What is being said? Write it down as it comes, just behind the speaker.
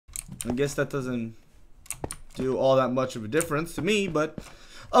I guess that doesn't do all that much of a difference to me, but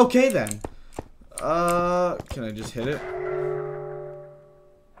okay then. Can I just hit it?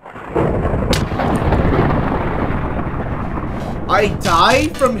 I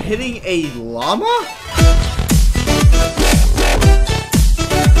died from hitting a llama?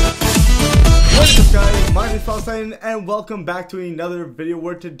 What's up guys, my name is FROSTY and welcome back to another video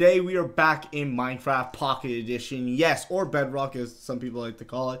where today we are back in Minecraft Pocket Edition. Yes, or Bedrock as some people like to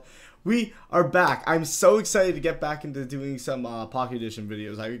call it. We are back. I'm so excited to get back into doing some Pocket Edition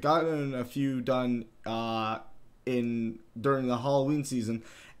videos. I've gotten a few done during the Halloween season,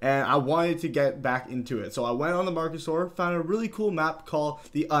 and I wanted to get back into it. So I went on the market store, found a really cool map called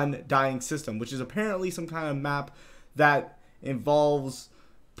the Undying system, which is apparently some kind of map that involves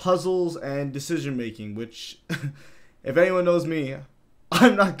puzzles and decision making, which if anyone knows me,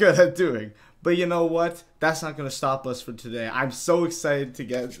 I'm not good at doing. But you know what? That's not going to stop us for today. I'm so excited to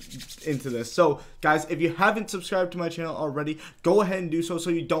get into this. So, guys, if you haven't subscribed to my channel already, go ahead and do so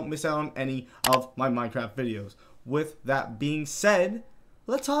you don't miss out on any of my Minecraft videos. With that being said,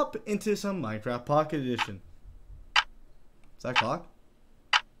 let's hop into some Minecraft Pocket Edition. Is that clock?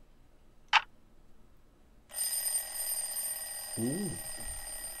 Ooh.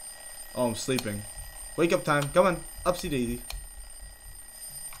 Oh, I'm sleeping. Wake up time. Come on. Upsy daisy.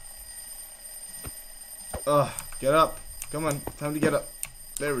 Ugh, get up. Come on, time to get up.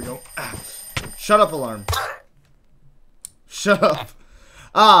 There we go. Shut up, alarm. Shut up.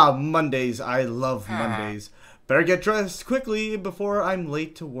 Mondays. I love Mondays. Better get dressed quickly before I'm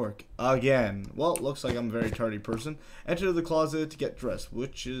late to work again. Well, it looks like I'm a very tardy person. Enter the closet to get dressed.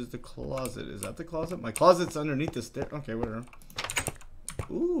 Which is the closet? Is that the closet? My closet's underneath the stair. Okay, whatever.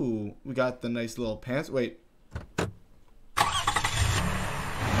 Ooh, we got the nice little pants. Wait.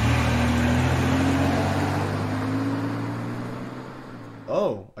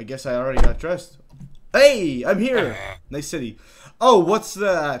 Oh, I guess I already got dressed. Hey, I'm here. Nice city. Oh, what's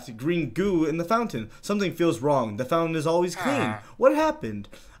that green goo in the fountain? Something feels wrong. The fountain is always clean. What happened?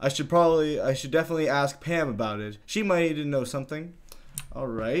 I should definitely ask Pam about it. She might know something. All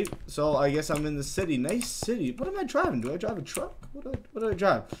right. So I guess I'm in the city. Nice city. What am I driving? Do I drive a truck? What do I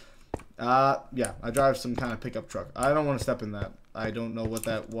drive? Yeah, I drive some kind of pickup truck. I don't want to step in that. I don't know what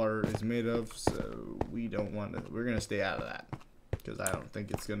that water is made of, so we don't want to. We're gonna stay out of that, because I don't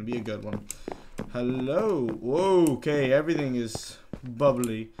think it's going to be a good one. Hello. Whoa, okay, everything is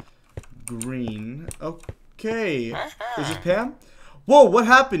bubbly green. Okay. Is this Pam? Whoa, what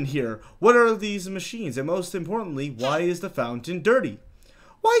happened here? What are these machines? And most importantly, why is the fountain dirty?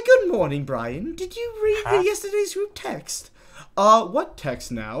 Why, good morning, Brian. Did you read yesterday's group text? What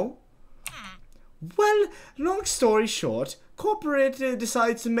text now? Well, long story short, corporate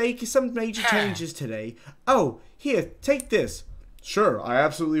decides to make some major changes today. Oh, here, take this. Sure, I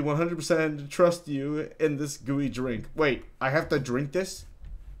absolutely 100% trust you in this gooey drink. Wait, I have to drink this?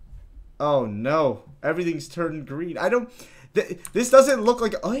 Oh no, everything's turned green. I don't... This doesn't look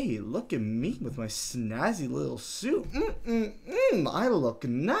like... Hey, look at me with my snazzy little suit. I look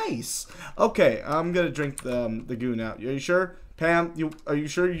nice. Okay, I'm gonna drink the goo now. Are you sure? Pam, are you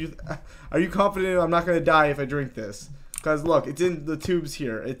sure? Are you confident I'm not gonna die if I drink this? Because look, it's in the tubes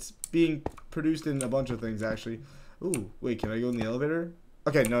here. It's being produced in a bunch of things, actually. Ooh, wait, can I go in the elevator?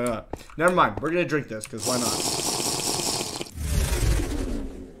 Okay, no. Never mind. We're gonna drink this, because why not?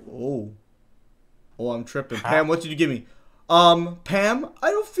 Oh. Oh, I'm tripping. Pam, what did you give me? Pam, I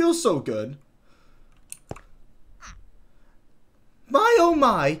don't feel so good. My, oh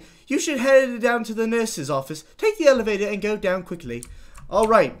my. You should head down to the nurse's office. Take the elevator and go down quickly.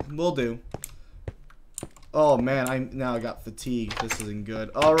 Alright, will do. Oh, man, now I got fatigue. This isn't good.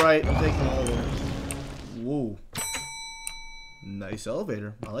 Alright, I'm taking the elevator. Whoa. Nice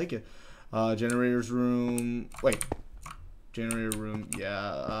elevator. I like it. Generator's room. Wait. Generator room.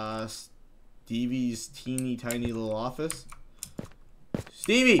 Yeah. Stevie's teeny tiny little office.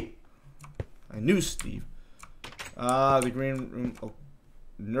 Stevie! I knew Steve. The green room. Oh.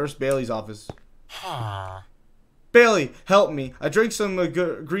 Nurse Bailey's office. Bailey, help me. I drank some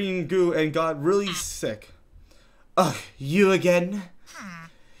green goo and got really sick. Ugh, you again?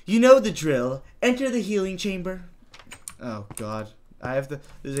 You know the drill. Enter the healing chamber. Oh god, I have to.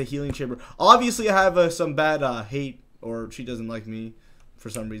 There's a healing chamber. Obviously, I have some bad hate, or she doesn't like me for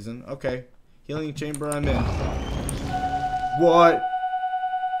some reason. Okay, healing chamber. I'm in. What?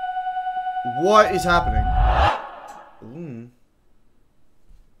 What is happening? Ooh.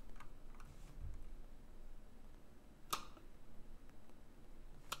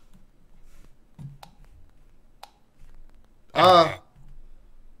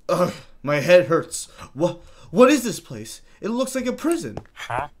 Ugh, my head hurts. What is this place? It looks like a prison.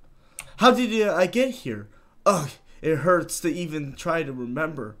 Huh? How did I get here? Ugh, it hurts to even try to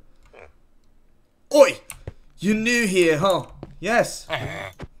remember. Oi! You new here, huh? Yes.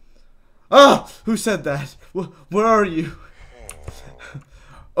 Ah! Who said that? Where are you?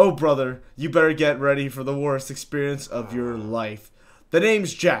 Oh, brother, you better get ready for the worst experience of your life. The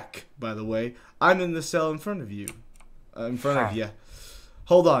name's Jack, by the way. I'm in the cell in front of you.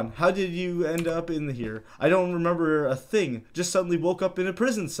 Hold on. How did you end up in here? I don't remember a thing. Just suddenly woke up in a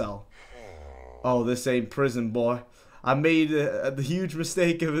prison cell. Oh, this ain't prison, boy. I made the huge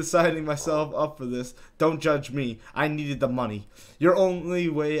mistake of signing myself up for this. Don't judge me. I needed the money. Your only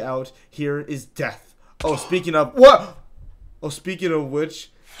way out here is death. Oh, speaking of... What? Oh, speaking of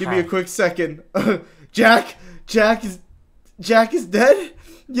which... Give me a quick second. Jack is dead?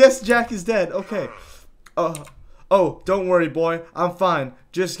 Yes, Jack is dead. Okay. Oh, don't worry, boy. I'm fine.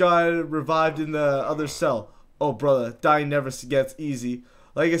 Just got revived in the other cell. Oh, brother, dying never gets easy.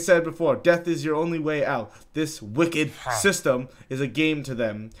 Like I said before, death is your only way out. This wicked system is a game to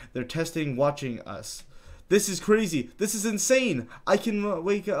them. They're testing, watching us. This is crazy. This is insane. I can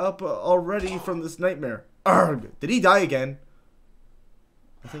wake up already from this nightmare. Arrgh. Did he die again?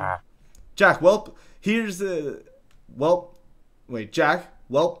 I think. Jack, well, here's the... Well, wait, Jack,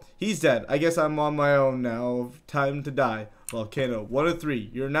 well, he's dead. I guess I'm on my own now. Time to die. Volcano, 1 of 3.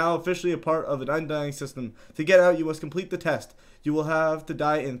 You're now officially a part of an Undying system. To get out, you must complete the test. You will have to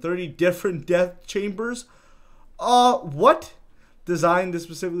die in 30 different death chambers. What? Designed to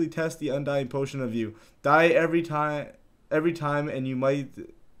specifically test the Undying potion of you. Die every time, and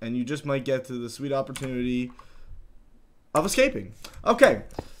you just might get to the sweet opportunity of escaping. Okay.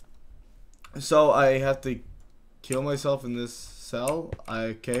 So I have to kill myself in this cell.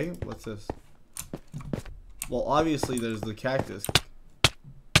 Okay, what's this? Well, obviously there's the cactus.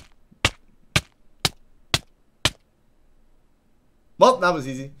 Well, that was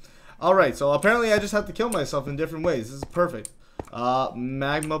easy. Alright, so apparently I just have to kill myself in different ways. This is perfect.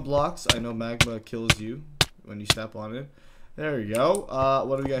 Magma blocks. I know magma kills you when you step on it. There you go.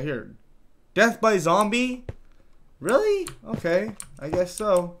 What do we got here? Death by zombie? Really? Okay, I guess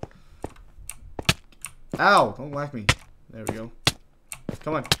so. Ow, don't whack me. There we go.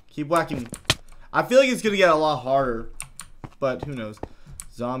 Come on, keep whacking me. I feel like it's gonna get a lot harder, but who knows.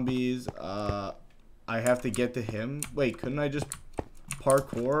 Zombies, I have to get to him. Wait, couldn't I just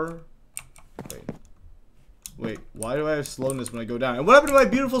parkour? Wait, why do I have slowness when I go down? And what happened to my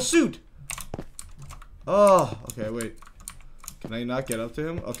beautiful suit? Oh, okay, wait. Can I not get up to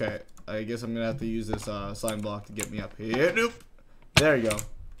him? Okay, I guess I'm gonna have to use this slime block to get me up here. Nope. There you go.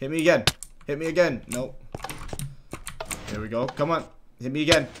 Hit me again. Hit me again. Nope. There we go. Come on. Hit me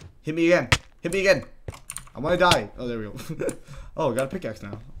again. Hit me again. Hit me again. I want to die. Oh, there we go. Oh, got a pickaxe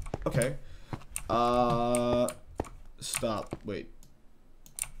now. Okay. Stop. Wait.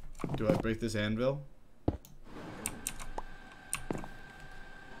 Do I break this anvil?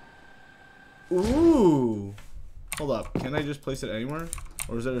 Ooh. Hold up. Can I just place it anywhere?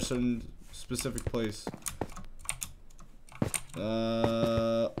 Or is there a certain specific place?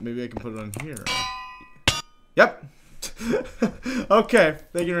 Maybe I can put it on here. Yep. Okay,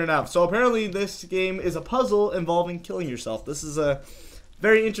 figuring it out. So apparently this game is a puzzle involving killing yourself. This is a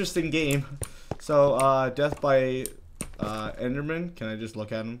very interesting game. So, death by Enderman. Can I just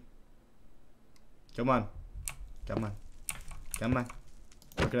look at him? Come on. Come on. Come on.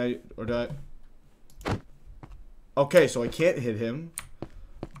 Or can I, or do I? Okay, so I can't hit him.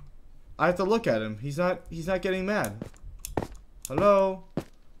 I have to look at him. He's not getting mad. Hello?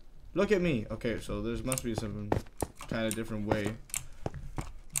 Look at me. Okay, so there must be some kind of different way.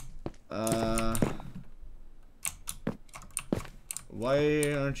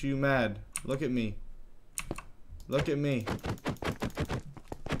 Why aren't you mad? Look at me. Look at me.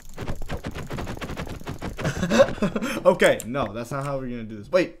 Okay, no, that's not how we're gonna do this.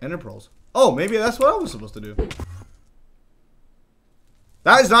 Wait, ender pearls. Oh, maybe that's what I was supposed to do.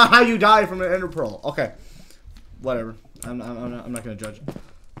 That is not how you die from an ender pearl. Okay, whatever. I'm not gonna judge.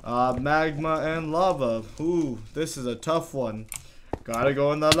 Magma and lava. Ooh, this is a tough one. Gotta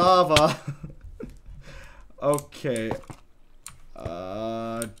go in the lava. Okay.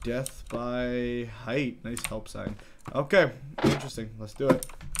 Death by height. Nice help sign. Okay, interesting. Let's do it.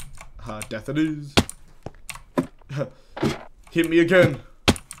 Death it is. Hit me again.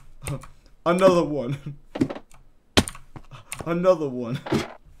 Another one. Another one.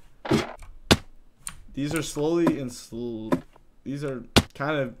 These are slowly and slow. These are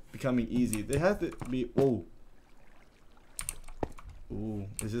kind of becoming easy. They have to be. Oh. Ooh,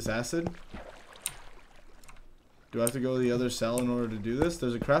 is this acid? Do I have to go to the other cell in order to do this?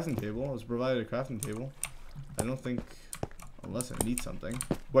 There's a crafting table. I was provided a crafting table. I don't think, unless I need something.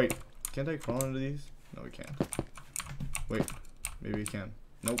 Wait, Can't I crawl into these? No, we can't. Wait, maybe we can.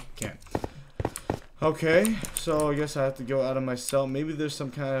 Nope, can't. Okay, so I guess I have to go out of my cell. Maybe there's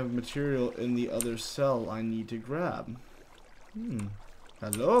some kind of material in the other cell I need to grab.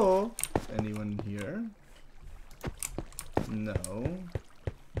 Hello? Anyone here? No.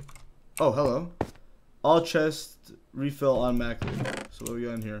 Oh, hello. All chests refill automatically. So what we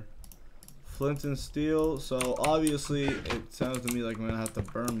got in here? Flint and steel. So obviously it sounds to me like I'm gonna have to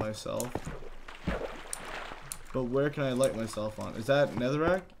burn myself. But where can I light myself on? Is that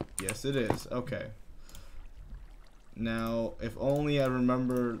netherrack? Yes, it is. Okay. Now, if only I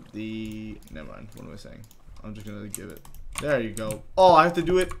remember the... Never mind. What am I saying? I'm just gonna give it. There you go. Oh, I have to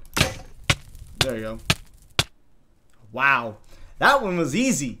do it. There you go. Wow. That one was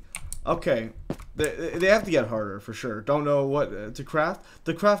easy. Okay. They have to get harder for sure. Don't know what to craft.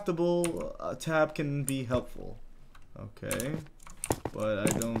 The craftable tab can be helpful. Okay. But I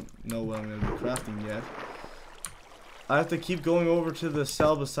don't know what I'm going to be crafting yet. I have to keep going over to the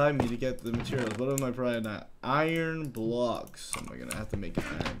cell beside me to get the materials. What am I probably not? Iron blocks. Am I going to have to make an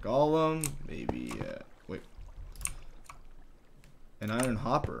iron golem? Maybe, wait. An iron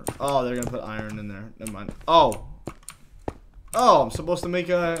hopper. Oh, they're going to put iron in there. Never mind. Oh. Oh, I'm supposed to make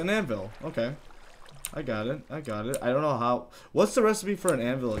an anvil. Okay. I got it. I got it. I don't know how. What's the recipe for an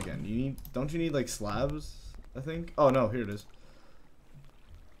anvil again? You need, don't you need like slabs, I think? Oh, no, here it is.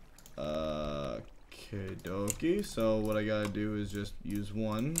 Okay, dokie. So what I gotta do is just use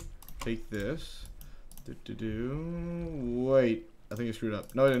one. Take this. Wait, I think I screwed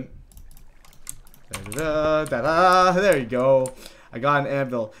up. No, I didn't. There you go. I got an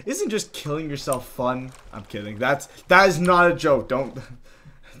anvil. Isn't just killing yourself fun? I'm kidding. That is not a joke. Don't.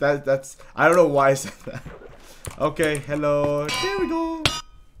 That's. I don't know why I said that. Okay, hello. There we go.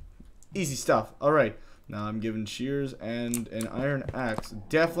 Easy stuff. All right. Now I'm given shears and an iron axe.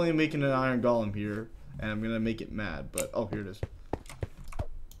 Definitely making an iron golem here, and I'm gonna make it mad. But oh, here it is.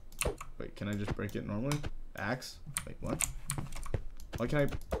 Wait, can I just break it normally? Axe? Wait, what? Why can I?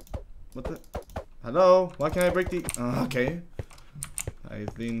 What the? Hello? Why can't I break the? Okay. I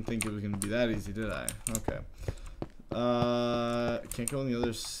didn't think it was gonna be that easy, did I? Okay. Can't go in the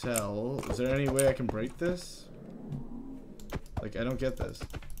other cell. Is there any way I can break this? Like, I don't get this.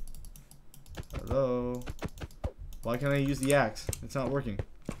 Hello? Why can't I use the axe? It's not working.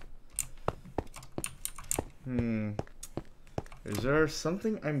 Is there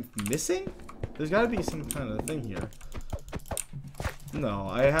something I'm missing? There's gotta be some kind of thing here. No,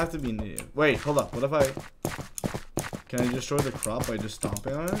 I have to be an idiot. Wait, hold up. What if I... Can I destroy the crop by just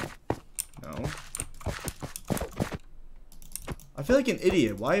stomping on it? No. I feel like an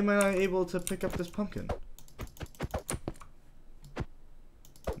idiot. Why am I not able to pick up this pumpkin?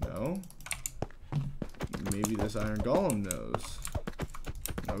 No. Maybe this iron golem knows.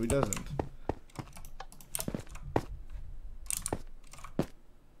 No, he doesn't.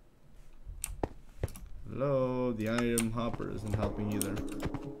 Hello? The iron hopper isn't helping either.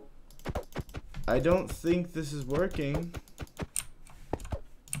 I don't think this is working.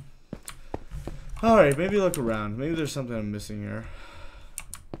 Alright, maybe look around. Maybe there's something I'm missing here.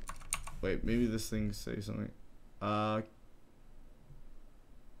 Wait, maybe this thing says something.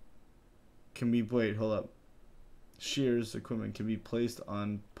 Can be, wait, hold up. Shears equipment can be placed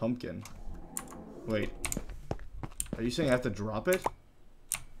on pumpkin. Wait. Are you saying I have to drop it?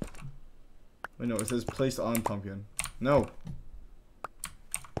 Wait, no, it says placed on pumpkin. No.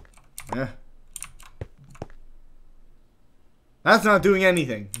 Yeah. That's not doing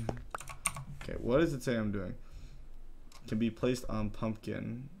anything. Okay, what does it say I'm doing? Can be placed on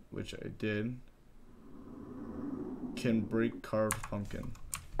pumpkin, which I did. Can break carved pumpkin.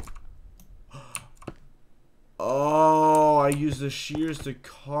 Oh, I use the shears to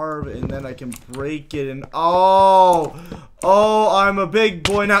carve and then I can break it and oh, I'm a big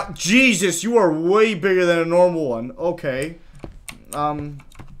boy now. Jesus, you are way bigger than a normal one. Okay.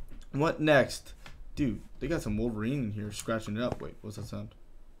 What next? Dude, they got some Wolverine in here scratching it up. Wait, what's that sound?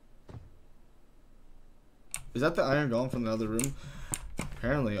 Is that the iron golem from the other room?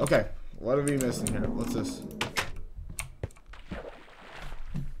 Apparently. Okay, what are we missing here? What's this?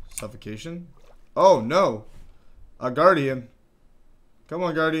 Suffocation? Oh, no. A guardian. Come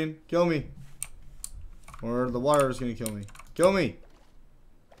on, guardian. Kill me. Or the water is going to kill me. Kill me.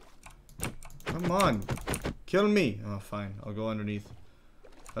 Come on. Kill me. Oh, fine. I'll go underneath.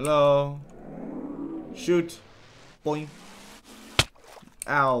 Hello. Shoot. Boing.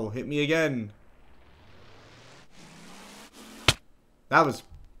 Ow. Hit me again. That was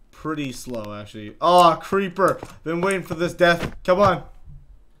pretty slow, actually. Oh, creeper. Been waiting for this death. Come on.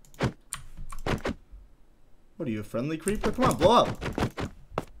 What are you, a friendly creeper? Come on, blow up.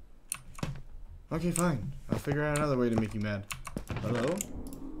 Okay, fine. I'll figure out another way to make you mad. Hello?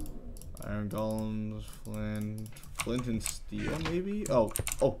 Iron golems, flint and steel, maybe? Oh.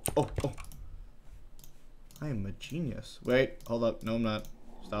 I am a genius. Wait, hold up. No, I'm not.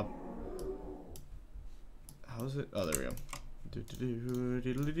 Stop. How's it? Oh, there we go.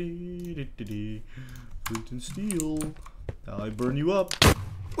 Flint and steel. I burn you up.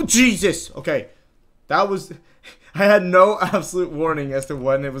 Oh, Jesus! Okay. That was... I had no absolute warning as to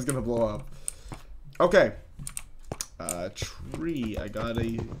when it was going to blow up. Okay. Tree. I got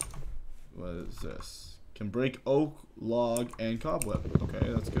a... What is this? Can break oak, log, and cobweb.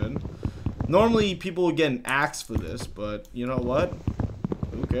 Okay, that's good. Normally, people would get an axe for this, but you know what?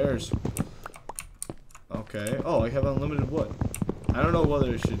 Who cares? Okay. Oh, I have unlimited wood. I don't know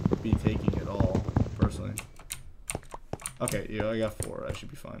whether I should be taking it all, personally. Okay, yeah, I got 4. I should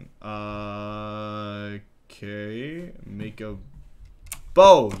be fine. Okay. Make a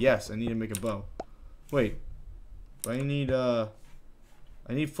bow. Yes, I need to make a bow. Wait. I need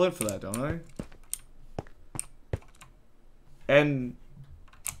flint for that, don't I? And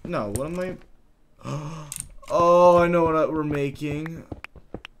no, what am I? Oh, I know what we're making.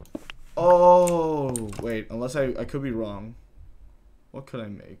 Oh, wait, unless I could be wrong. What could I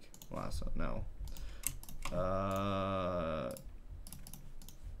make? Last one, no.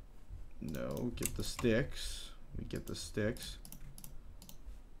 No, get the sticks. We get the sticks.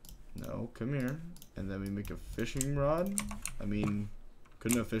 No, come here. And then we make a fishing rod. I mean,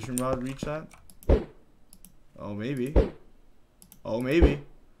 couldn't a fishing rod reach that? Oh, maybe. Oh, maybe.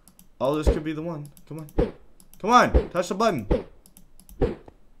 Oh, this could be the one. Come on. Come on, touch the button.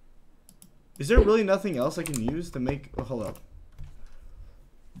 Is there really nothing else I can use to make... Oh, hold up.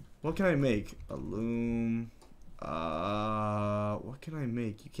 What can I make? A loom. What can I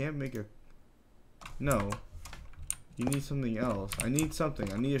make? You can't make a... No. You need something else. I need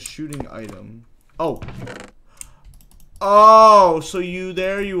something. I need a shooting item. Oh. Oh, so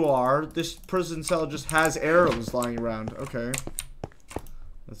there you are. This prison cell just has arrows lying around. Okay.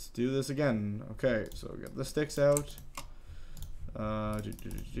 Let's do this again. Okay, so get the sticks out.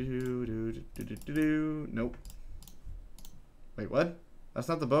 Nope. Wait, what? That's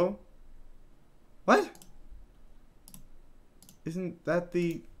not the bow? What? Isn't that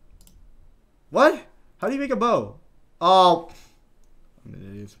the... What? How do you make a bow? Oh. I'm an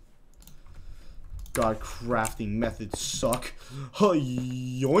idiot. God, crafting methods suck.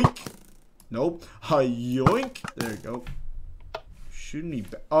 Yoink. Nope. Yoink. There you go. Shooting me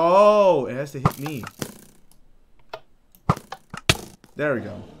back. Oh, it has to hit me. There we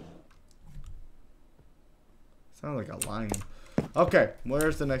go. Sounds like a lion. Okay,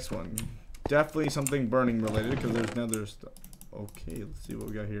 where's the next one? Definitely something burning related because there's nether stuff. Okay, let's see what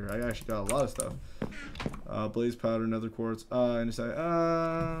we got here. I actually got a lot of stuff. Blaze powder, nether quartz. And it's like,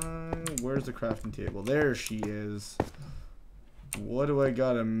 where's the crafting table? There she is. What do I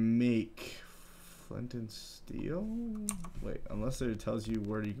gotta make? Flint and steel? Wait, unless it tells you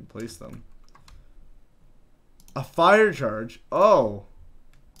where you can place them. A fire charge? Oh.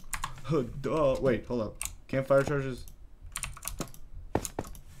 Duh. Wait, hold up. Can't fire charges?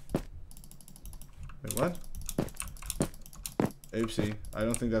 Wait, what? Oopsie. I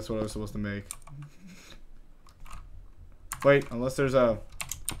don't think that's what I was supposed to make. Wait, unless there's a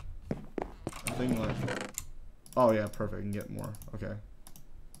thing like... Oh, yeah, perfect. I can get more. Okay.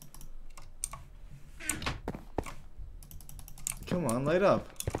 Come on, light up.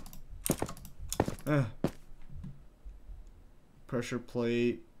 Pressure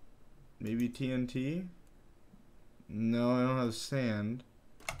plate. Maybe TNT? No, I don't have sand.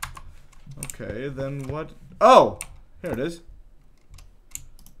 Okay, then what? Oh! Here it is.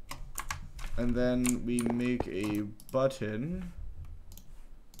 And then we make a button.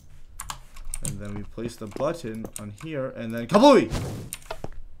 And then we place the button on here. And then kablooey!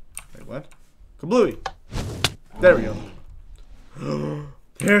 Wait, what? Kablooey! There we go.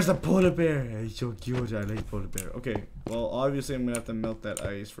 There's a polar bear. He's so cute. I like polar bear. Okay, well, obviously I'm going to have to melt that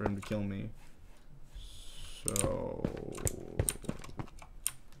ice for him to kill me. So...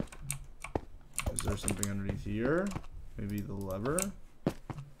 Is there something underneath here? Maybe the lever?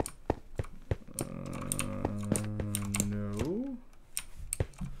 No.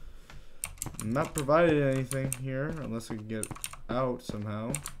 I'm not provided anything here, unless I can get out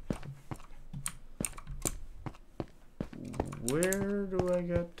somehow. Where do I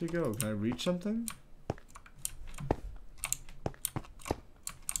got to go? Can I reach something?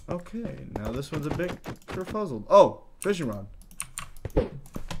 Okay, now this one's a bit kerfuzzled. Oh, fishing rod.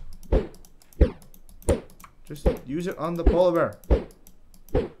 Just use it on the polar bear.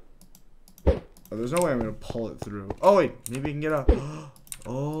 Oh, there's no way I'm gonna pull it through. Oh wait, maybe you can get up.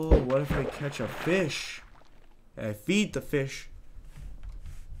 Oh what if I catch a fish? And I feed the fish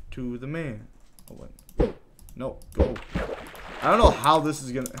to the man. Oh, what? No, go. I don't know how this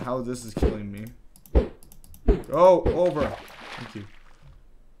is killing me. Go over. Thank you.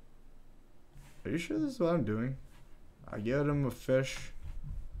 Are you sure this is what I'm doing? I get him a fish.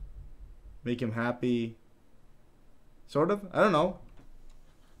 Make him happy. Sort of? I don't know.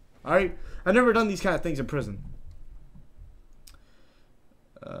 Alright. I've never done these kind of things in prison.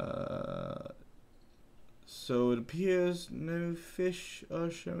 So it appears no fish are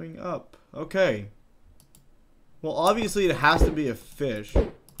showing up. Okay. Well, obviously it has to be a fish.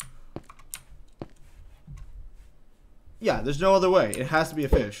 Yeah, there's no other way. It has to be a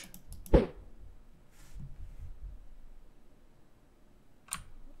fish.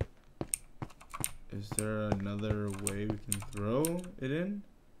 Is there another way we can throw it in?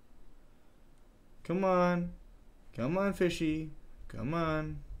 Come on. Come on, fishy. Come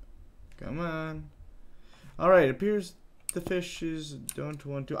on. Come on. Alright, it appears the fishes don't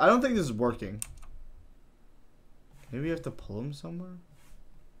want to. I don't think this is working. Maybe you have to pull them somewhere?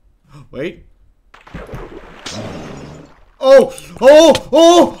 Wait. Oh! Oh!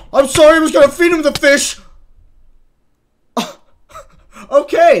 Oh! I'm sorry, I was gonna feed him the fish!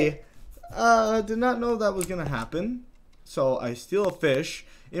 Okay! Did not know that was gonna happen. So I steal a fish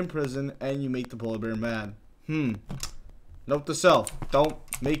in prison and you make the polar bear mad. Note to self, don't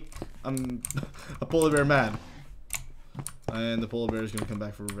make a polar bear mad. And the polar bear is gonna come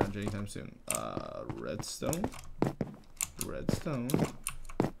back for revenge anytime soon. Redstone. Redstone.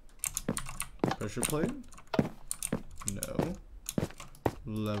 Pressure plate. No.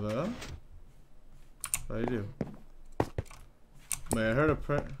 Lever. What do I do? Wait, I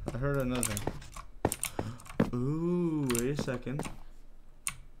heard another thing. Ooh, wait a second.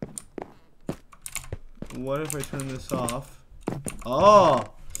 What if I turn this off? Oh!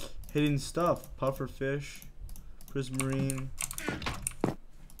 Hidden stuff. Pufferfish. Prismarine.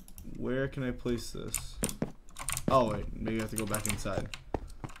 Where can I place this? Oh wait, maybe I have to go back inside.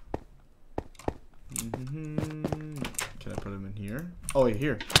 Can I put him in here? Oh wait,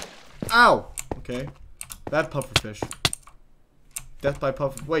 here. Ow! Okay. Bad pufferfish. Death by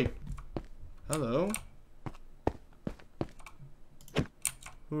puffer. Wait. Hello?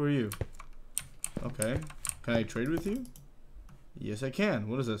 Who are you? Okay. Can I trade with you? Yes, I can.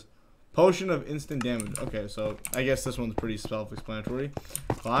 What is this? Potion of instant damage. Okay, so I guess this one's pretty self-explanatory.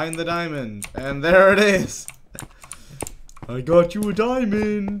 Find the diamond. And there it is. I got you a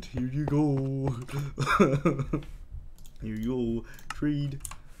diamond. Here you go. Here you go. Trade.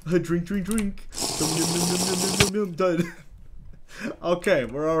 Drink, drink, drink. Done. Okay,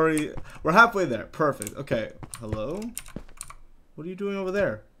 we're halfway there. Perfect. Okay. Hello? What are you doing over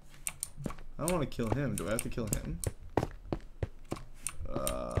there? I don't want to kill him. Do I have to kill him?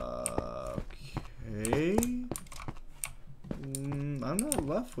 Okay. I'm not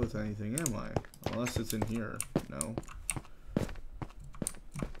left with anything, am I? Unless it's in here. No.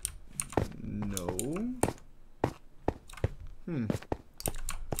 No.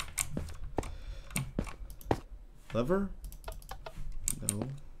 Lever? No.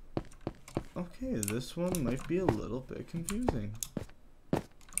 Okay, this one might be a little bit confusing.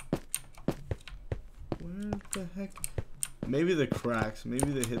 Where the heck? Maybe the cracks.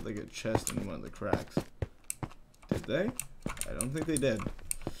 Maybe they hit like a chest in one of the cracks. Did they? I don't think they did.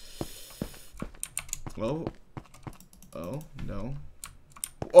 Well. Oh, no.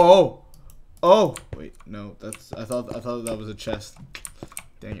 Oh! Oh! Wait, no, that's I thought that was a chest.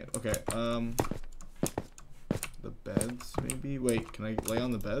 Dang it. Okay, the beds maybe? Wait, can I lay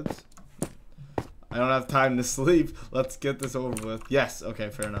on the beds? I don't have time to sleep. Let's get this over with. Yes, okay,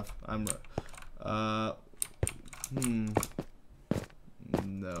 fair enough. I'm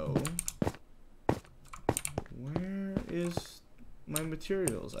no. Where is my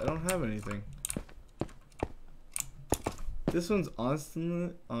materials? I don't have anything. This one's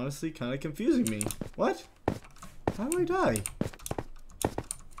honestly kind of confusing me. What? How do I die?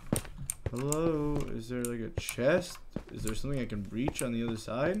 Hello? Is there like a chest? Is there something I can reach on the other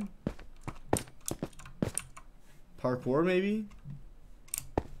side? Parkour maybe?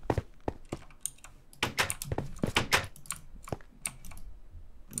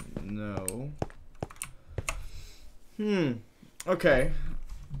 No. Okay.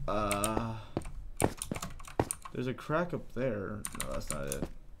 There's a crack up there. No, that's not it.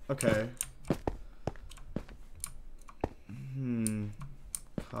 Okay.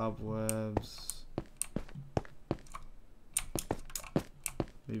 Cobwebs.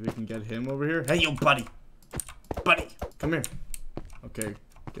 Maybe we can get him over here. Hey, yo, buddy. Buddy, come here. Okay,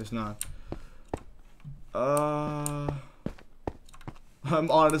 guess not.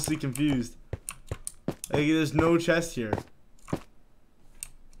 I'm honestly confused. Like, there's no chest here.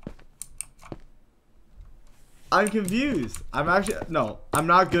 I'm confused. I'm actually, no, I'm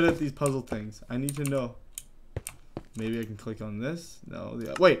not good at these puzzle things. I need to know. Maybe I can click on this. No,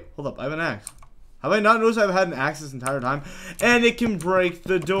 wait, hold up. I have an axe. Have I not noticed I've had an axe this entire time? And it can break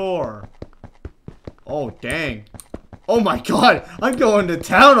the door. Oh, dang. Oh my god. I'm going to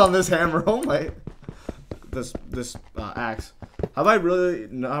town on this hammer. Oh my. This axe. Have I really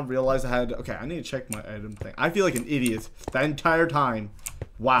not realized I had... Okay, I need to check my item thing. I feel like an idiot that entire time.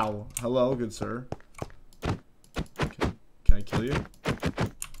 Wow. Hello, good sir. Okay. Can I kill you?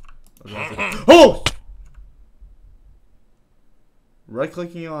 Oh!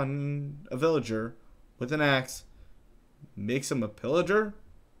 Right-clicking on a villager with an axe makes him a pillager?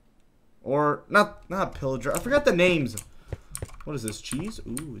 Or, not a pillager. I forgot the names. What is this, cheese?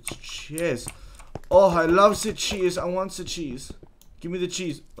 Ooh, it's cheese. Oh, I love the cheese. I want the cheese. Give me the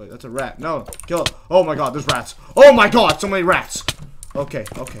cheese. Wait, that's a rat. No, kill it. Oh my god, there's rats. Oh my god, so many rats. Okay,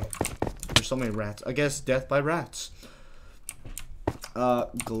 okay. There's so many rats. I guess death by rats.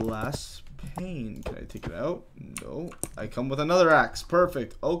 Glass pane. Can I take it out? No. I come with another axe.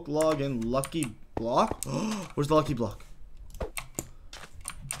 Perfect. Oak log and lucky block. Where's the lucky block?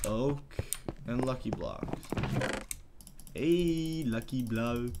 Oak and lucky blocks. Hey, lucky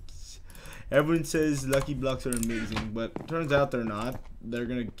blocks. Everyone says lucky blocks are amazing, but turns out they're not. They're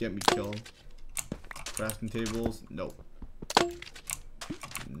gonna get me killed. Crafting tables. Nope.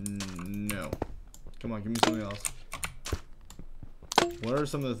 No. Come on, give me something else. What are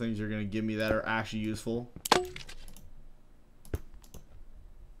some of the things you're gonna give me that are actually useful?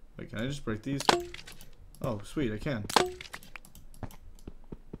 Wait, can I just break these? Oh, sweet, I can.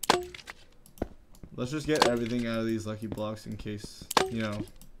 Let's just get everything out of these lucky blocks in case, you know,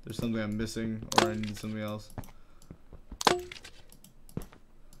 there's something I'm missing or I need something else.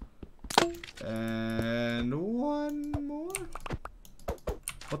 And one more.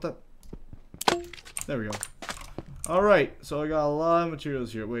 What the? There we go. Alright, so I got a lot of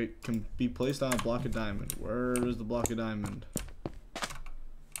materials here. Wait, can be placed on a block of diamond. Where is the block of diamond?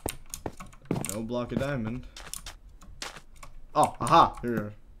 No block of diamond. Oh, aha!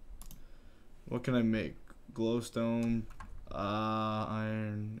 Here. What can I make? Glowstone,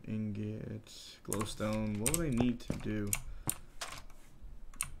 iron ingot, glowstone. What would I need to do?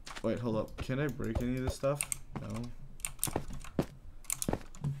 Wait, hold up. Can I break any of this stuff? No.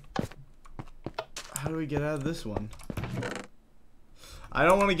 How do we get out of this one? I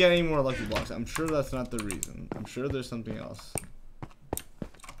don't want to get any more lucky blocks. I'm sure that's not the reason. I'm sure there's something else.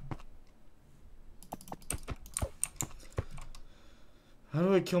 How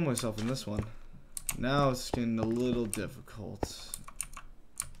do I kill myself in this one? Now it's getting a little difficult.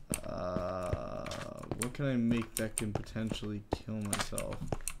 What can I make that can potentially kill myself?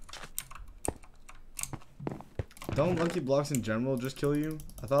 Don't lucky blocks in general just kill you?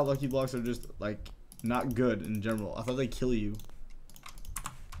 I thought lucky blocks are just, like, not good in general. I thought they kill you.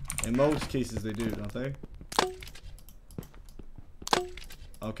 In most cases they do, don't they?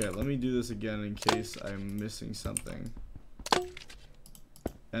 Okay, let me do this again in case I'm missing something.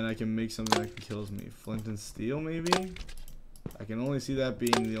 And I can make something that kills me. Flint and steel, maybe? I can only see that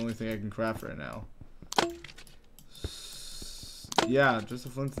being the only thing I can craft right now. Yeah, just a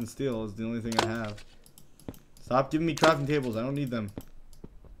flint and steel is the only thing I have. Stop giving me crafting tables. I don't need them.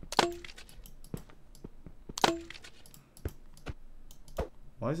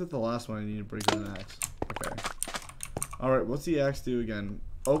 Why is it the last one I need to break with an axe? Okay. Alright, what's the axe do again?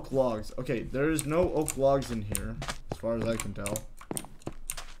 Oak logs. Okay, there is no oak logs in here, as far as I can tell.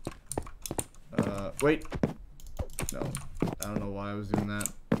 Wait. No. I don't know why I was doing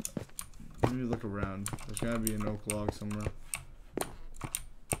that. Let me look around. There's gotta be an oak log somewhere.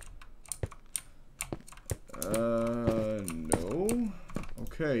 No.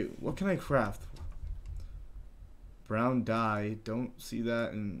 Okay, what can I craft? Brown dye. Don't see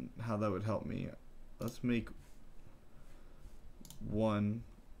that and how that would help me. Let's make one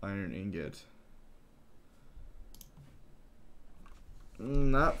iron ingot.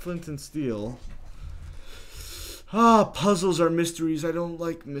 Not flint and steel. Ah, puzzles are mysteries. I don't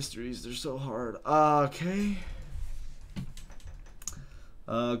like mysteries. They're so hard. Okay.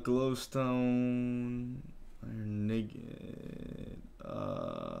 Glowstone. Iron ingot.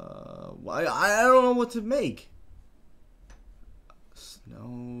 I don't know what to make.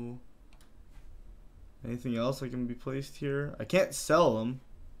 Snow. Anything else that can be placed here? I can't sell them.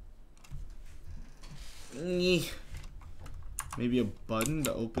 Maybe a button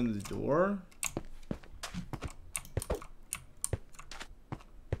to open the door?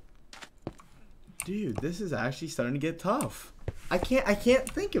 Dude, this is actually starting to get tough. I can't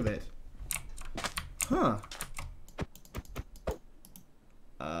think of it. Huh.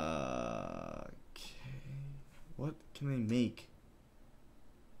 Okay. What can I make?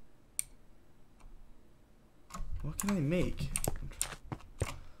 What can I make?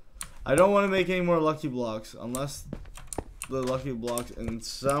 I don't want to make any more lucky blocks unless the lucky blocks in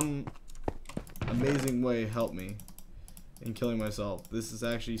some amazing way help me in killing myself. This is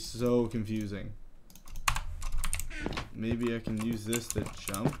actually so confusing. Maybe I can use this to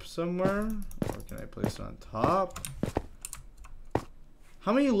jump somewhere? Or can I place it on top?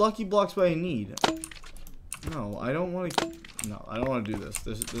 How many lucky blocks do I need? No, I don't want to. No, I don't want to do this.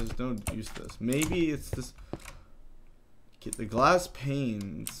 There's no use to this. Maybe it's this. Get the glass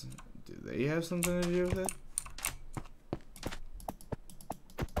panes. Do they have something to do with it?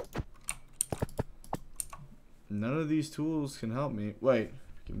 None of these tools can help me. Wait,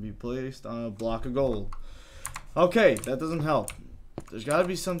 can be placed on a block of gold. Okay, that doesn't help. There's got to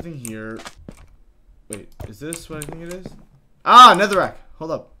be something here. Wait, is this what I think it is? Ah, netherrack.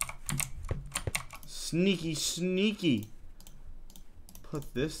 Hold up. Sneaky, sneaky.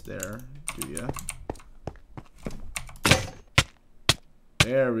 Put this there, do ya?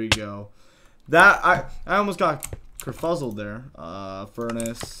 There we go. That I almost got kerfuzzled there.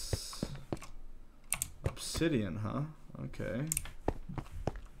 Furnace. Obsidian, huh? Okay.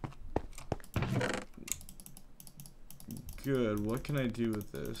 Good. What can I do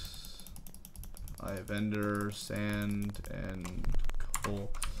with this? I have ender, sand, and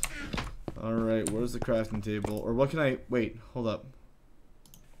coal. Alright, where's the crafting table? Or what can I... Wait, hold up.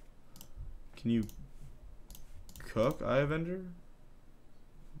 Can you cook? I have ender?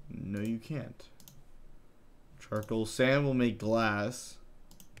 No, you can't. Charcoal. Sand will make glass.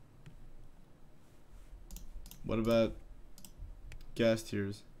 What about gas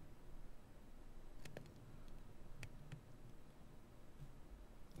tiers?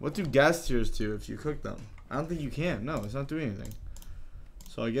 What do gas tiers do if you cook them? I don't think you can. No, it's not doing anything.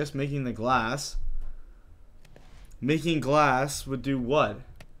 So I guess making the glass. Making glass would do what?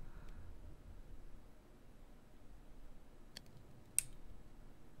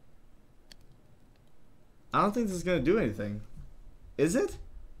 I don't think this is going to do anything. Is it?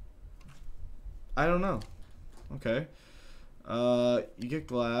 I don't know. Okay. You get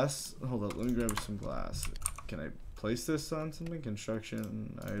glass. Hold up, let me grab some glass. Can I place this on something?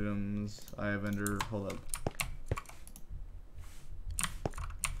 Construction, items, I have ender. Hold up.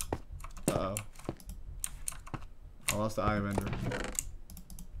 Uh-oh. I lost the eye of ender.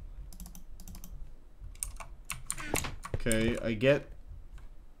 Okay, I get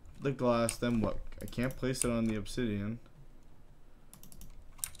the glass, then what? I can't place it on the obsidian.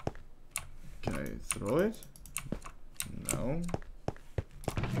 Can I throw it? No.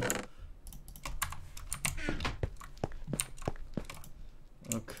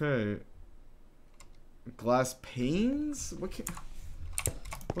 Okay. Glass panes? What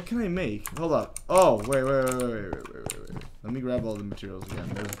can I make? Hold up. Oh, wait. Let me grab all the materials again.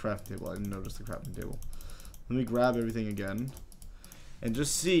 There's a crafting table. I didn't notice the crafting table. Let me grab everything again. And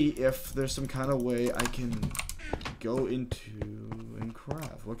just see if there's some kind of way I can go into and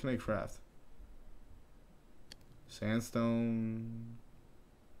craft. What can I craft? Sandstone.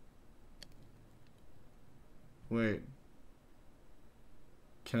 Wait.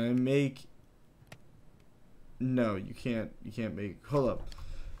 Can I make... No, you can't make... Hold up.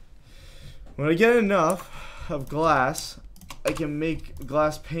 When I get enough of glass, I can make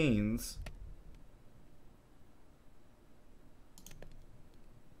glass panes.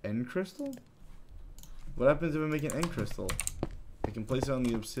 End crystal? What happens if I make an end crystal? I can place it on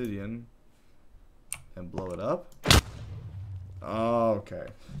the obsidian and blow it up. Oh, okay.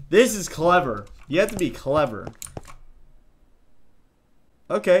 This is clever. You have to be clever.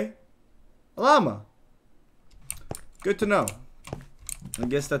 Okay. A llama. Good to know. I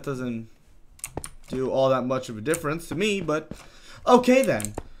guess that doesn't do all that much of a difference to me, but okay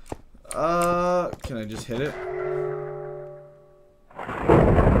then. Can I just hit it?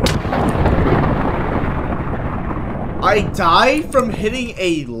 I died from hitting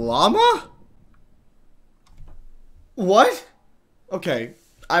a llama? What? Okay,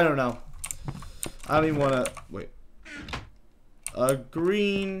 I don't know. I don't even want to... Wait. A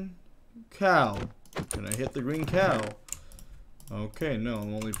green cow. Can I hit the green cow? Okay, no,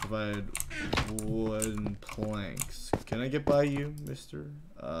 I'm only provided wooden planks. Can I get by you, mister?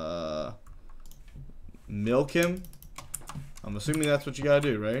 Milk him? I'm assuming that's what you gotta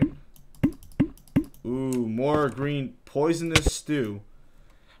do, right? Ooh, more green poisonous stew.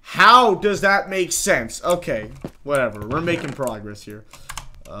 How does that make sense? Okay, whatever. We're making progress here.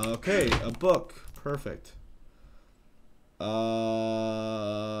 Okay, a book. Perfect.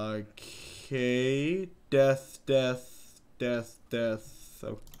 Okay. Death, death, death, death.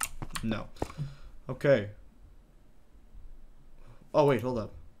 Oh, no. Okay. Oh, wait, hold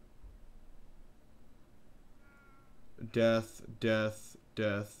up. Death, death,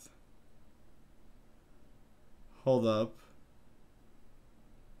 death. Hold up.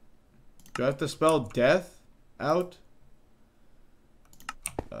 Do I have to spell death out?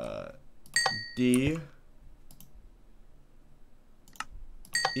 D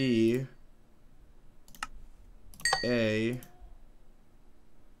E A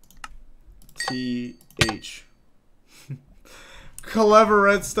T H. Clever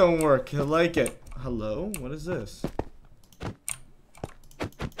redstone work. I like it. Hello? What is this?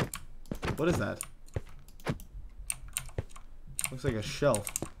 What is that? Looks like a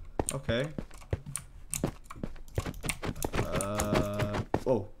shelf. Okay.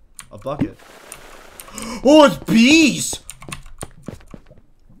 Oh, a bucket. Oh, it's bees!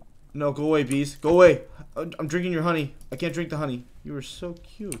 No, go away, bees. Go away. I'm drinking your honey. I can't drink the honey. You are so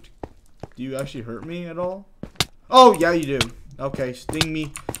cute. Do you actually hurt me at all? Oh, yeah, you do. Okay, sting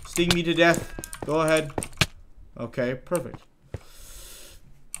me. Sting me to death. Go ahead. Okay, perfect.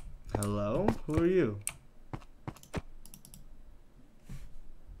 Hello? Who are you?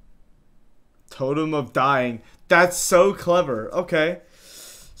 Totem of Dying. That's so clever. Okay.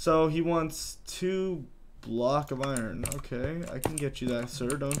 So he wants 2 block of iron. Okay, I can get you that, sir.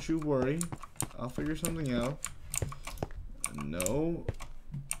 Don't you worry. I'll figure something out. No.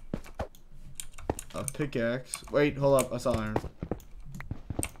 A pickaxe. Wait, hold up. I saw iron.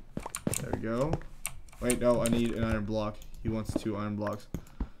 There we go. Wait, no, I need an iron block. He wants 2 iron blocks.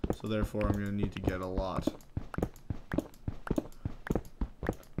 So therefore, I'm going to need to get a lot.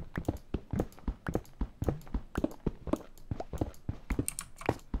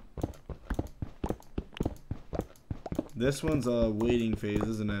 This one's a waiting phase,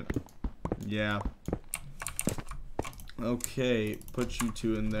 isn't it? Yeah. Okay, put you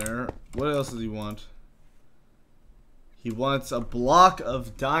 2 in there. What else does he want? He wants a block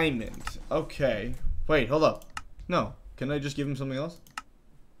of diamond. Okay. Wait, hold up. No. Can I just give him something else?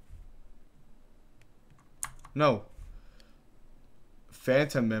 No.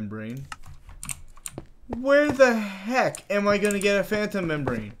 Phantom membrane. Where the heck am I gonna get a phantom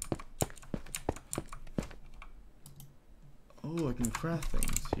membrane? Oh, I can craft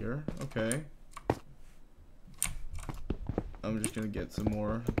things here. Okay. I'm just gonna get some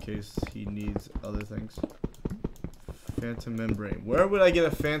more in case he needs other things. Phantom membrane. Where would I get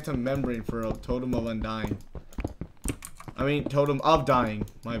a phantom membrane for a totem of undying? I mean, totem of dying.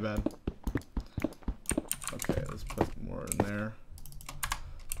 My bad. Okay, let's put more in there.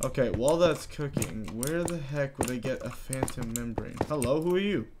 Okay, while that's cooking, where the heck would I get a phantom membrane? Hello, who are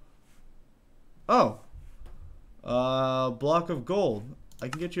you? Oh. Block of gold. I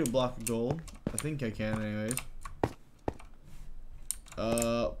can get you a block of gold. I think I can anyways.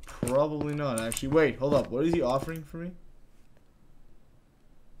 Probably not actually. Wait, hold up. What is he offering for me?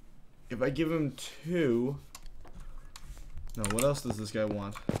 If I give him 2. No, what else does this guy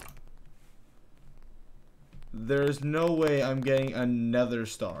want? There's no way I'm getting a nether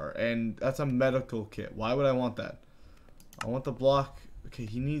star, and that's a medical kit. Why would I want that? I want the block. Okay,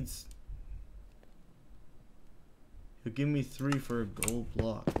 he needs. He'll give me 3 for a gold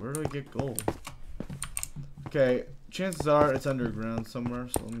block. Where do I get gold? Okay, chances are it's underground somewhere,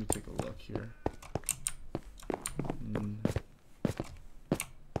 so let me take a look here.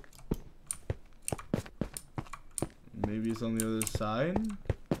 Maybe it's on the other side,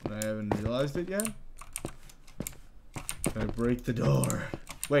 and I haven't realized it yet. Can I break the door?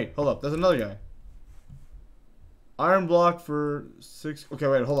 Wait, hold up. There's another guy. Iron block for 6. Okay,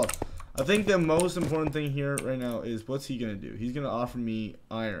 wait, hold up. I think the most important thing here right now is what's he gonna do? He's gonna offer me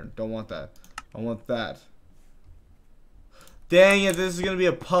iron. Don't want that. I want that. Dang it, this is gonna be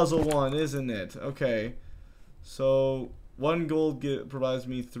a puzzle one, isn't it? Okay. So 1 gold provides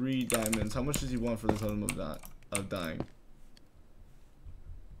me 3 diamonds. How much does he want for the totem of dying?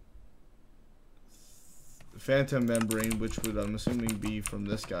 Phantom membrane, which would I'm assuming be from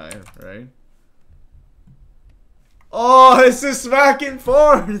this guy, right? Oh, this is back and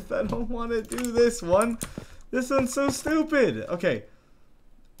forth. I don't want to do this one. This one's so stupid. Okay.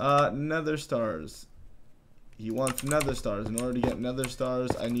 Nether stars. He wants nether stars. In order to get nether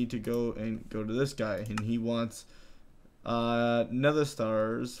stars, I need to go to this guy, and he wants nether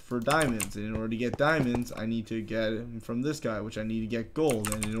stars for diamonds. And in order to get diamonds, I need to get them from this guy, which I need to get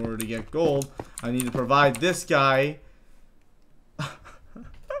gold. And in order to get gold, I need to provide this guy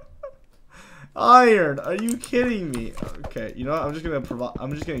iron. Are you kidding me? Okay, you know what? I'm just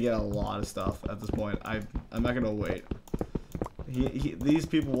gonna get a lot of stuff at this point. I'm not gonna wait. These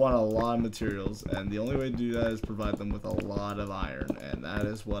people want a lot of materials, and the only way to do that is provide them with a lot of iron, and that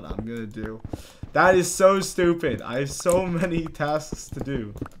is what I'm gonna do. That is so stupid. I have so many tasks to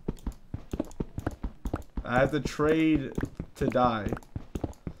do. I have to trade to die.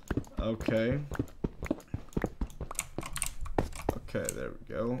 Okay. Okay, there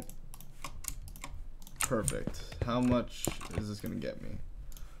we go. Perfect. How much is this gonna get me?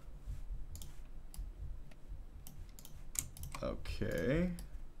 Okay.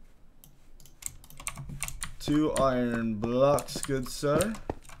 2 iron blocks, good sir.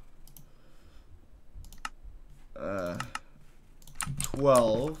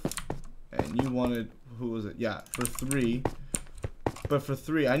 12. And you wanted, who was it? Yeah, for 3. But for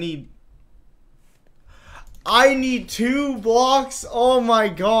 3, I need 2 blocks. Oh my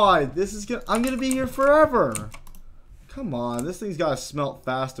god. This is gonna, I'm gonna be here forever. Come on, this thing's gotta smelt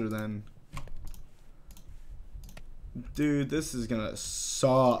faster than. Dude, this is gonna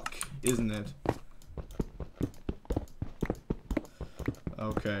suck, isn't it?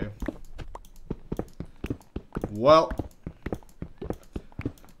 Okay. Well,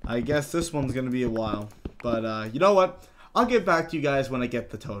 I guess this one's gonna be a while. But you know what? I'll get back to you guys when I get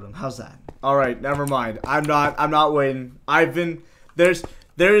the totem. How's that? Alright, never mind. I'm not waiting.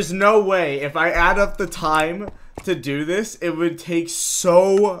 There's no way if I add up the time to do this, it would take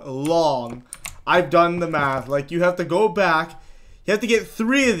so long. I've done the math. Like, you have to go back. You have to get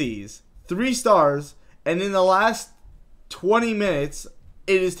 3 of these. 3 stars. And in the last 20 minutes,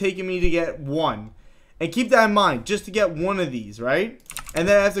 it is taking me to get 1. And keep that in mind. Just to get 1 of these, right? And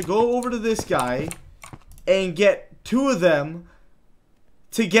then I have to go over to this guy and get 2 of them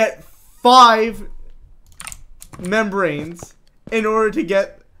to get 5 membranes in order to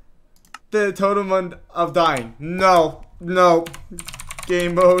get the totem of dying. No. No.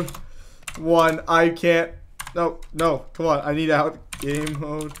 Game mode 1. I can't. No. No. Come on. I need out. Game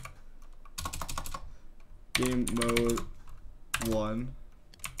mode. Game mode 1.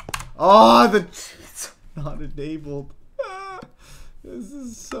 Oh, the cheats are not enabled. This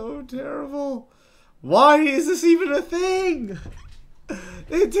is so terrible. Why is this even a thing?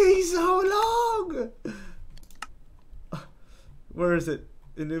 It takes so long. Where is it?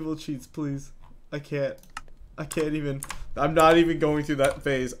 Enable cheats, please. I can't even. I'm not even going through that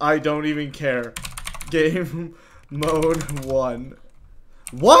phase. I don't even care. Game mode 1.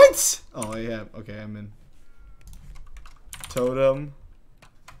 What? Oh, yeah. Okay, I'm in. Totem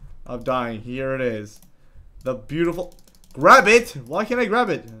of dying. Here it is. The beautiful. Grab it. Why can't I grab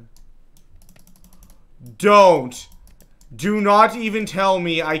it? Don't. Do not even tell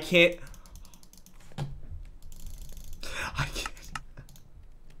me I can't.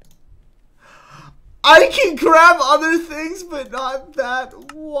 I can grab other things, but not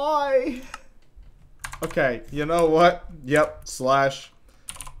that. Why? Okay, you know what? Yep, slash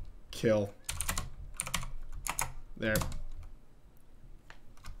kill. There.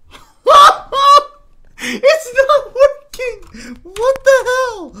 It's not working! What the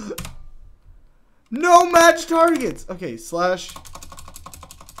hell? No match targets! Okay, slash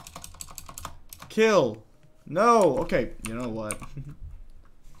kill. No, okay, you know what?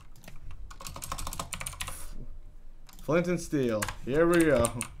 Flint and steel. Here we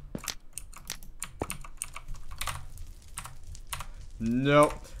go.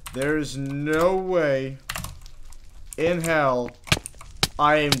 Nope. There's no way in hell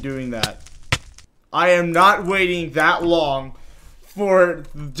I am doing that. I am not waiting that long for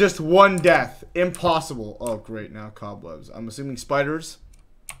just 1 death. Impossible. Oh, great. Now cobwebs. I'm assuming spiders.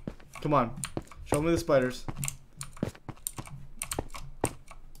 Come on. Show me the spiders.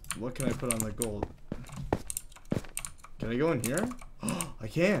 What can I put on the gold? Can I go in here? Oh, I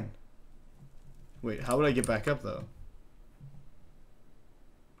can. Wait, how would I get back up, though?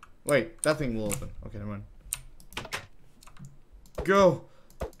 Wait, that thing will open. Okay, never mind. Go.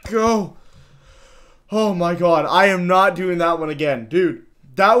 Go. Oh my god, I am not doing that one again. Dude,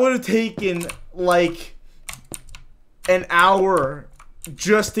 that would have taken, like, an hour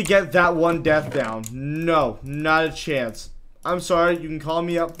just to get that 1 death down. No, not a chance. I'm sorry, you can call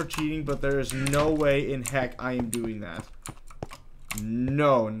me up for cheating, but there is no way in heck I am doing that.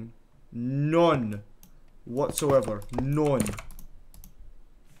 None. None. Whatsoever. None.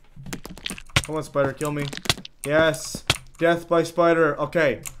 Come on, spider, kill me. Yes. Death by spider.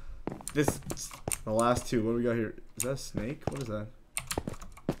 Okay. This, the last 2. What do we got here? Is that a snake? What is that?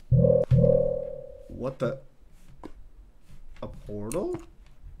 What the? A portal?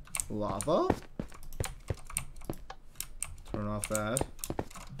 Lava? Turn off that.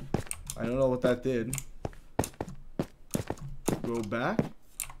 I don't know what that did. Go back.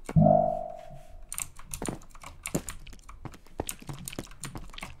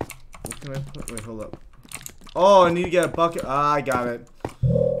 can I put? Wait, hold up. Oh, I need to get a bucket. Ah, I got it.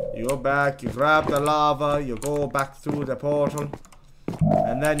 You go back, you grab the lava, you go back through the portal,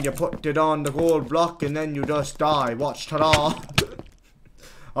 and then you put it on the gold block, and then you just die. Watch, ta-da!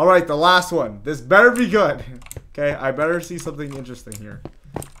 Alright, the last one. This better be good. Okay, I better see something interesting here.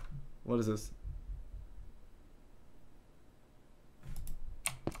 What is this?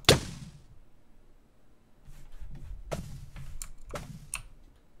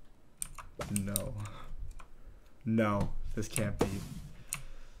 No. No, this can't be.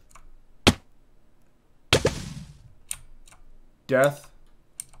 Death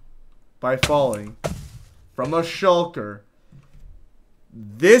by falling from a shulker.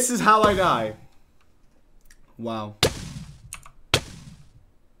 This is how I die. Wow.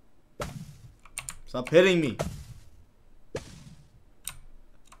 Stop hitting me.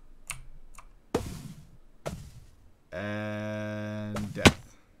 And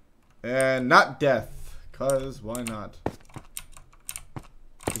death. And not death. Cause why not?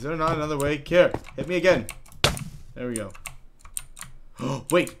 Is there not another way? Here, hit me again. There we go.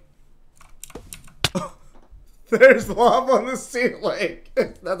 Wait. There's lava on the ceiling.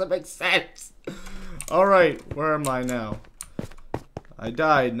 Doesn't make sense. Alright, where am I now? I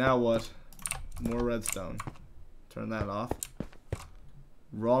died, now what? More redstone. Turn that off.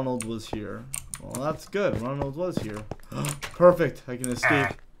 Ronald was here. Well, that's good. Ronald was here. Perfect, I can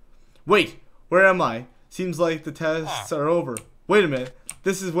escape. Wait, where am I? Seems like the tests are over. Wait a minute.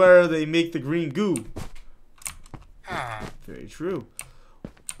 This is where they make the green goo. Very true.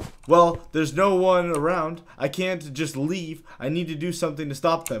 Well, there's no one around. I can't just leave. I need to do something to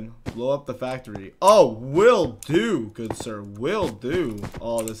stop them. Blow up the factory. Oh, will do, good sir. Will do.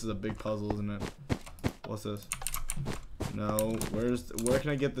 Oh, this is a big puzzle, isn't it? What's this? No, where can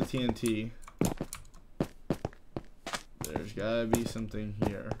I get the TNT? There's gotta be something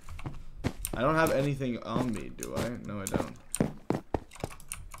here. I don't have anything on me, do I? No, I don't.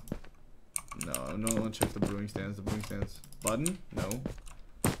 No, I want to check the brewing stands. The brewing stands. Button? No.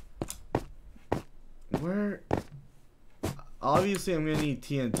 Where? Obviously, I'm gonna need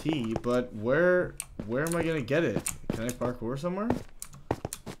TNT, but where am I gonna get it? Can I parkour somewhere?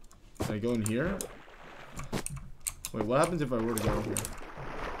 Can I go in here? Wait, what happens if I were to go in here?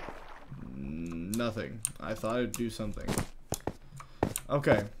 Nothing. I thought I'd do something.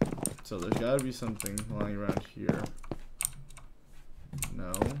 Okay, so there's gotta be something lying around here.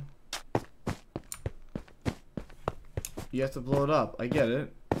 No. You have to blow it up. I get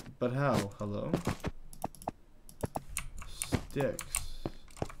it. But how? Hello? Sticks.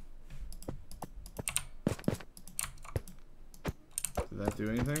 Did that do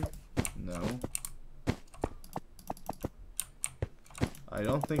anything? No. I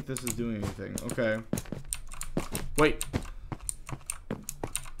don't think this is doing anything. Okay. Wait.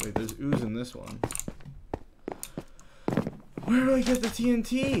 Wait, there's ooze in this one. Where do I get the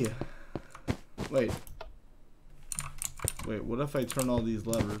TNT? Wait. Wait, what if I turn all these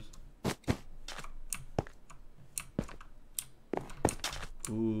levers?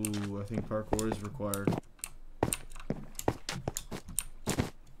 Ooh, I think parkour is required.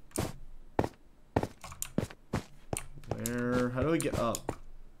 How do I get up?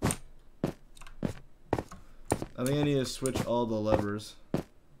 I think I need to switch all the levers.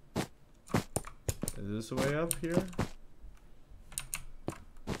 Is this a way up here?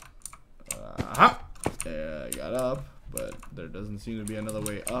 Aha! Yeah, I got up, but there doesn't seem to be another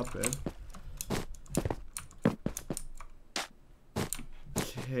way up it.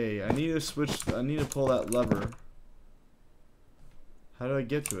 Okay, I need to switch. I need to pull that lever. How do I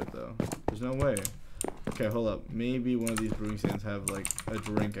get to it though? There's no way. Okay, hold up. Maybe one of these brewing stands have like a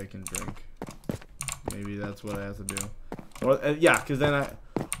drink I can drink. Maybe that's what I have to do. Or yeah, because then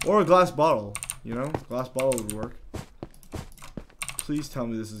or a glass bottle. You know, glass bottle would work. Please tell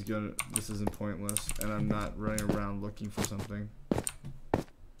me this isn't pointless, and I'm not running around looking for something.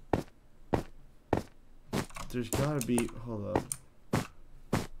 There's gotta be. Hold up.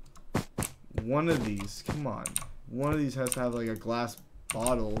 One of these. Come on. One of these has to have like a glass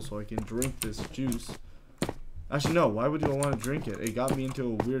bottle so I can drink this juice. Actually, no. Why would I want to drink it? It got me into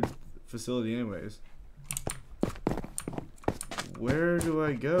a weird facility anyways. Where do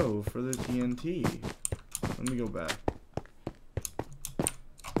I go for the TNT? Let me go back.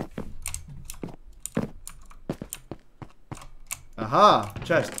 Aha!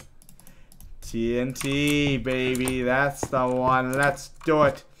 Chest. TNT, baby. That's the one. Let's do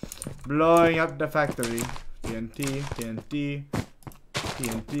it. Blowing up the factory. TNT, TNT,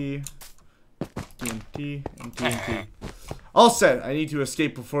 TNT, TNT, and TNT. All set. I need to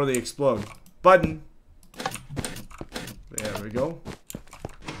escape before they explode. Button. There we go.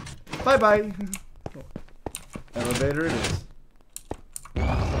 Bye-bye. Elevator it is.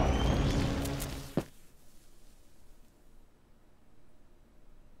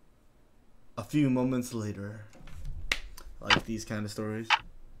 A few moments later. I like these kind of stories.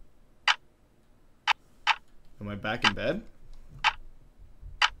 Am I back in bed?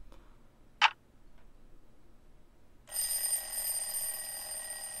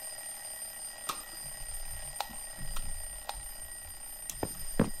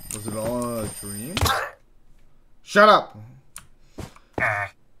 Was it all a dream? Shut up!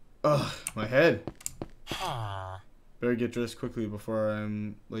 Ugh, my head. Better get dressed quickly before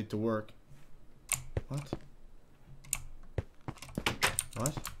I'm late to work. What?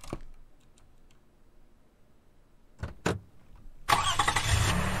 What?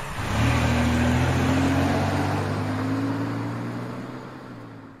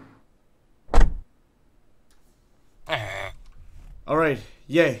 Alright,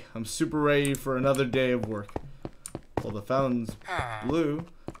 yay, I'm super ready for another day of work. Well, the fountain's blue.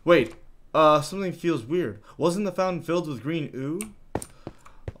 Wait, something feels weird. Wasn't the fountain filled with green ooh?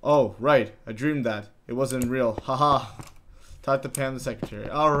 Oh, right, I dreamed that. It wasn't real. Haha. Talk to Pam, the secretary.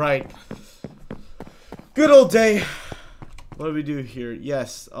 Alright. Good old day. What do we do here?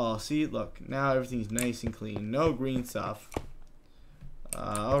 Yes, oh, see, look, now everything's nice and clean. No green stuff.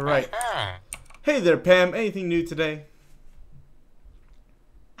 Alright. Hey there, Pam, anything new today?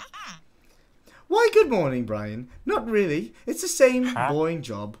 Why, good morning, Brian. Not really. It's the same boring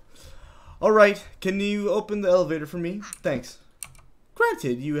job. Alright, can you open the elevator for me? Thanks.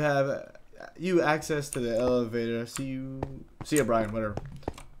 Granted, you have access to the elevator. See ya, Brian, whatever.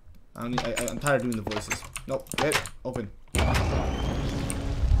 I'm tired of doing the voices. Nope, get open.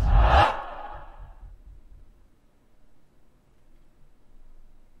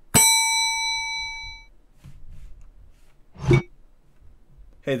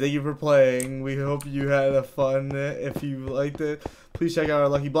 Hey, thank you for playing. We hope you had a fun. If you liked it, please check out our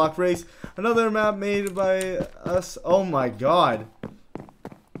Lucky Block race. Another map made by us. Oh my god.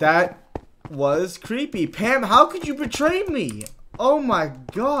 That was creepy. Pam, how could you betray me? Oh my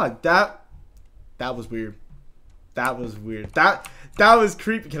god. That was weird. That was weird. That was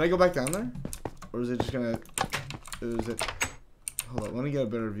creepy. Can I go back down there? Or is it just gonna... Is it... Hold on, let me get a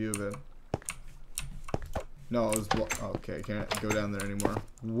better view of it. No, it was okay, I can't go down there anymore.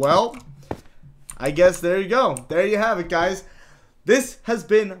 Well, I guess there you go. There you have it, guys. This has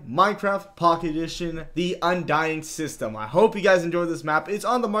been Minecraft Pocket Edition, the Undying system. I hope you guys enjoyed this map. It's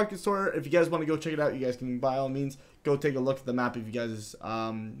on the market store. If you guys want to go check it out, you guys can by all means go take a look at the map if you guys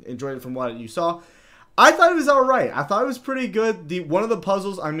enjoyed it from what you saw. I thought it was alright. I thought it was pretty good. One of the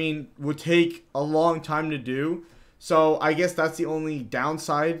puzzles, I mean, would take a long time to do. So I guess that's the only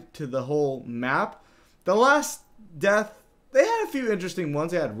downside to the whole map. The last death, they had a few interesting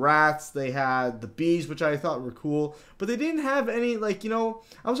ones. They had rats, they had the bees, which I thought were cool. But they didn't have any, like, you know,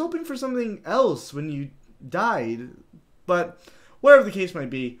 I was hoping for something else when you died. But whatever the case might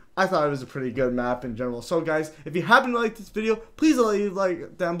be, I thought it was a pretty good map in general. So, guys, if you happen to like this video, please leave a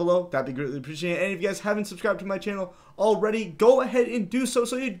like down below. That'd be greatly appreciated. And if you guys haven't subscribed to my channel already, go ahead and do so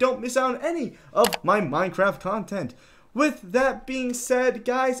you don't miss out on any of my Minecraft content. With that being said,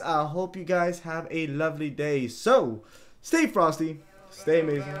 guys, I hope you guys have a lovely day. So, stay frosty, stay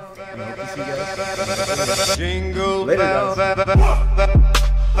amazing, and I hope to see you guys later, guys.